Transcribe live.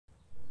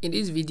In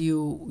this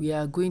video, we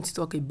are going to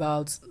talk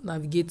about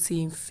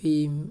navigating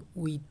fame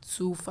with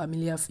two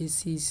familiar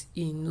faces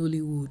in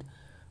Nollywood,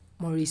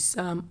 Maurice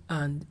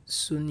and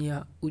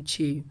Sonia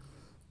Uche.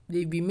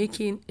 They've been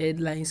making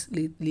headlines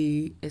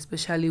lately,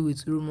 especially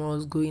with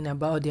rumors going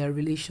about their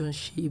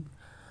relationship.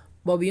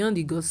 But beyond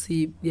the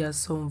gossip, there are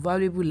some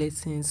valuable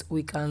lessons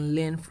we can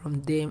learn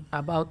from them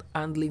about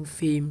handling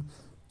fame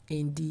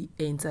in the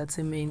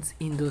entertainment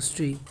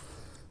industry.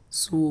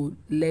 So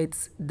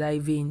let's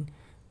dive in.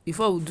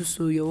 Before we do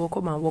so, you're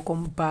welcome and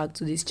welcome back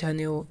to this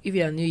channel. If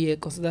you are new here,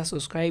 consider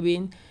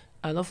subscribing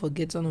and don't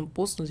forget to turn on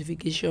post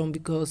notification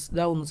because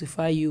that will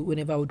notify you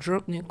whenever I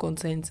drop new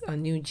content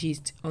and new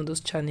gist on this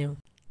channel.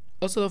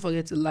 Also, don't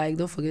forget to like,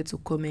 don't forget to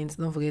comment,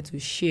 don't forget to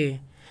share.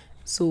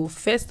 So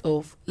first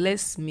off,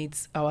 let's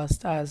meet our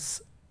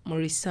stars.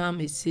 Maurice is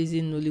a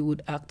seasoned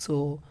Nollywood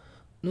actor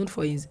known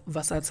for his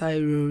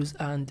versatile roles,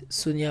 and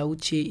Sonia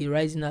Uche, a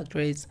rising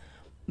actress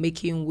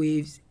making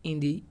waves in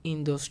the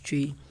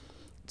industry.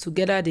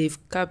 Together, they've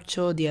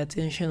captured the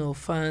attention of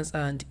fans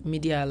and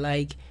media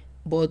alike,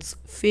 but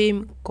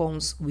fame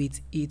comes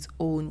with its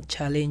own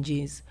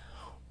challenges.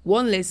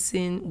 One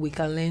lesson we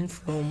can learn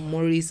from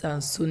Maurice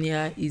and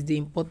Sonia is the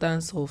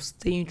importance of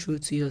staying true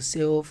to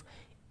yourself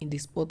in the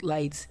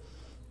spotlight.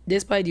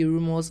 Despite the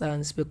rumors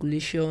and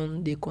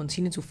speculation, they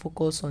continue to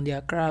focus on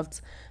their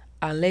craft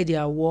and let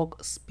their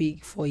work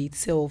speak for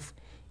itself.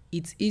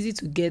 It's easy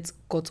to get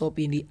caught up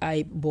in the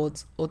hype,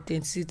 but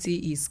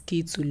authenticity is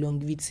key to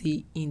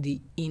longevity in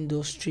the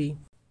industry.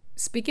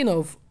 Speaking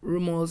of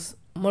rumors,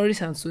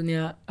 Maurice and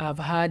Sonia have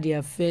had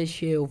their fair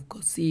share of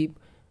gossip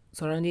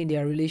surrounding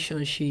their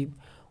relationship.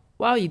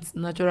 While it's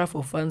natural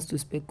for fans to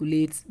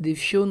speculate, they've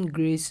shown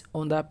grace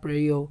under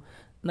pressure,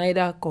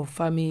 neither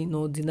confirming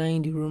nor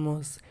denying the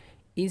rumors.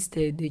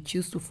 Instead, they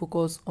choose to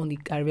focus on the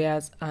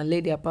careers and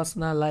let their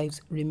personal lives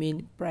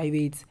remain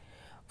private.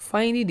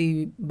 Finding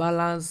the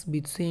balance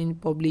between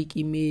public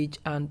image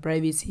and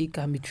privacy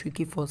can be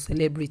tricky for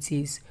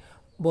celebrities,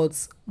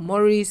 but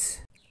Maurice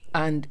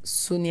and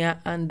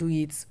Sonia handle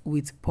it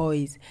with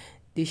poise.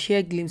 They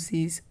share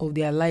glimpses of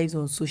their lives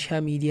on social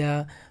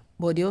media,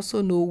 but they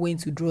also know when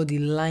to draw the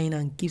line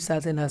and keep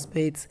certain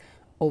aspects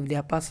of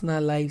their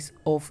personal lives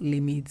off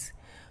limits.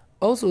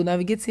 Also,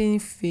 navigating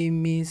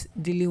fame means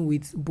dealing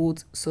with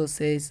both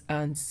success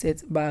and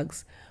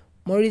setbacks.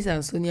 Maurice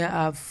and Sonia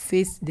have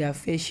faced their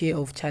fair share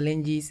of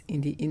challenges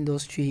in the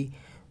industry,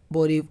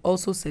 but they've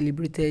also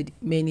celebrated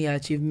many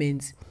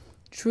achievements.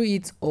 Through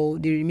it all,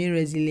 they remain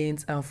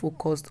resilient and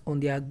focused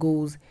on their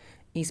goals,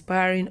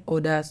 inspiring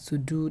others to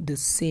do the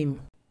same.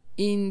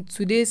 In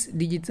today's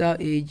digital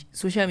age,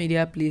 social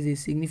media plays a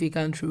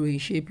significant role in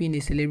shaping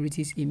a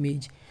celebrity's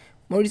image.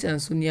 Maurice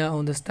and Sonia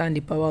understand the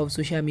power of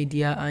social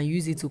media and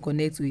use it to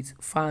connect with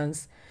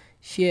fans,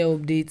 share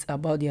updates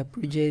about their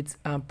projects,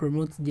 and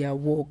promote their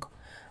work.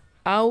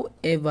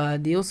 However,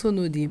 they also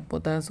know the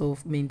importance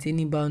of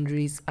maintaining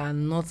boundaries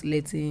and not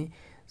letting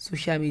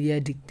social media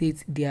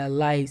dictate their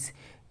lives.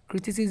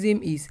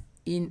 Criticism is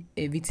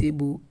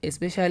inevitable,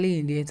 especially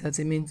in the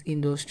entertainment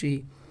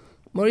industry.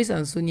 Maurice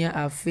and Sonia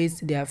have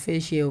faced their fair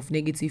share of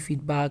negative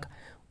feedback,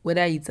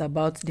 whether it's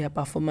about their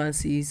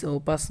performances or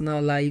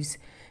personal lives.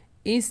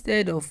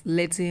 Instead of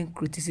letting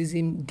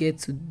criticism get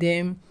to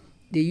them,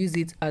 they use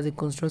it as a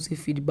constructive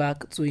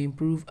feedback to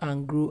improve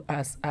and grow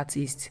as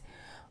artists.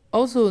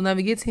 Also,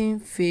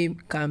 navigating fame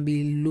can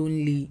be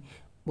lonely,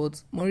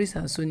 but Maurice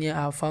and Sonia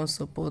have found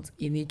support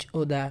in each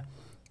other.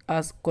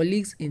 As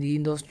colleagues in the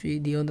industry,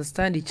 they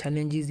understand the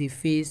challenges they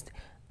faced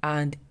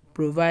and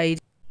provide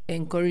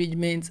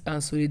encouragement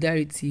and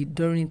solidarity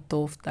during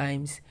tough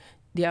times.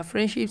 Their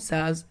friendship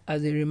serves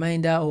as a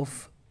reminder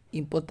of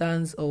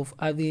importance of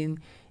having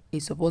a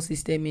support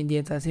system in the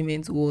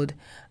entertainment world.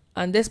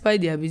 And despite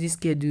their busy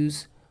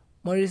schedules,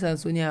 Maurice and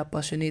Sonia are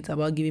passionate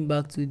about giving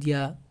back to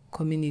their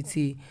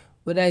community,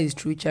 whether it's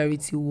through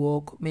charity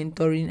work,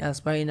 mentoring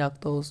aspiring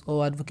actors,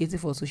 or advocating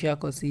for social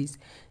causes.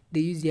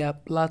 They use their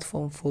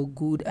platform for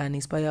good and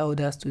inspire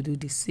others to do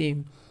the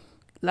same.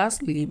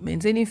 Lastly,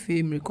 maintaining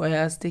fame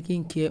requires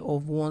taking care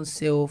of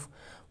oneself,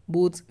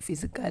 both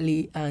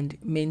physically and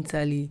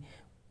mentally.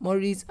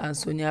 Maurice and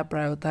Sonia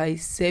prioritize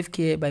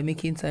self-care by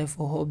making time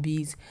for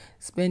hobbies,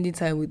 spending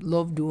time with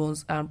loved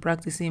ones, and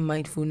practicing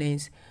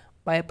mindfulness.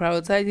 By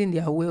prioritizing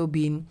their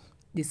well-being,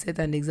 they set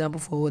an example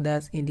for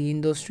others in the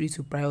industry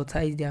to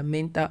prioritize their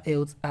mental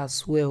health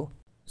as well.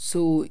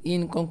 So,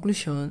 in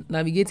conclusion,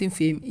 navigating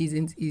fame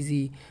isn't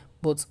easy,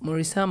 but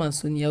Maurice and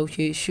Sonia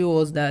Uche show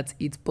us that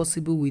it's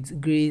possible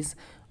with grace,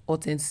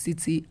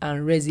 authenticity,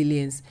 and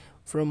resilience.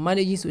 From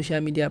managing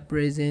social media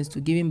presence to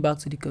giving back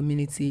to the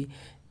community,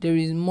 there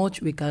is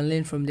much we can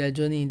learn from their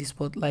journey in the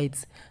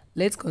spotlight.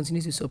 Let's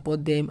continue to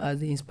support them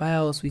as they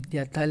inspire us with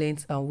their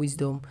talents and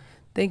wisdom.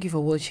 Thank you for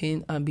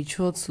watching, and be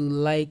sure to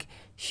like,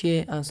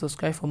 share, and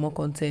subscribe for more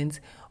content.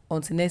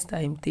 Until next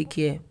time, take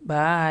care.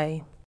 Bye.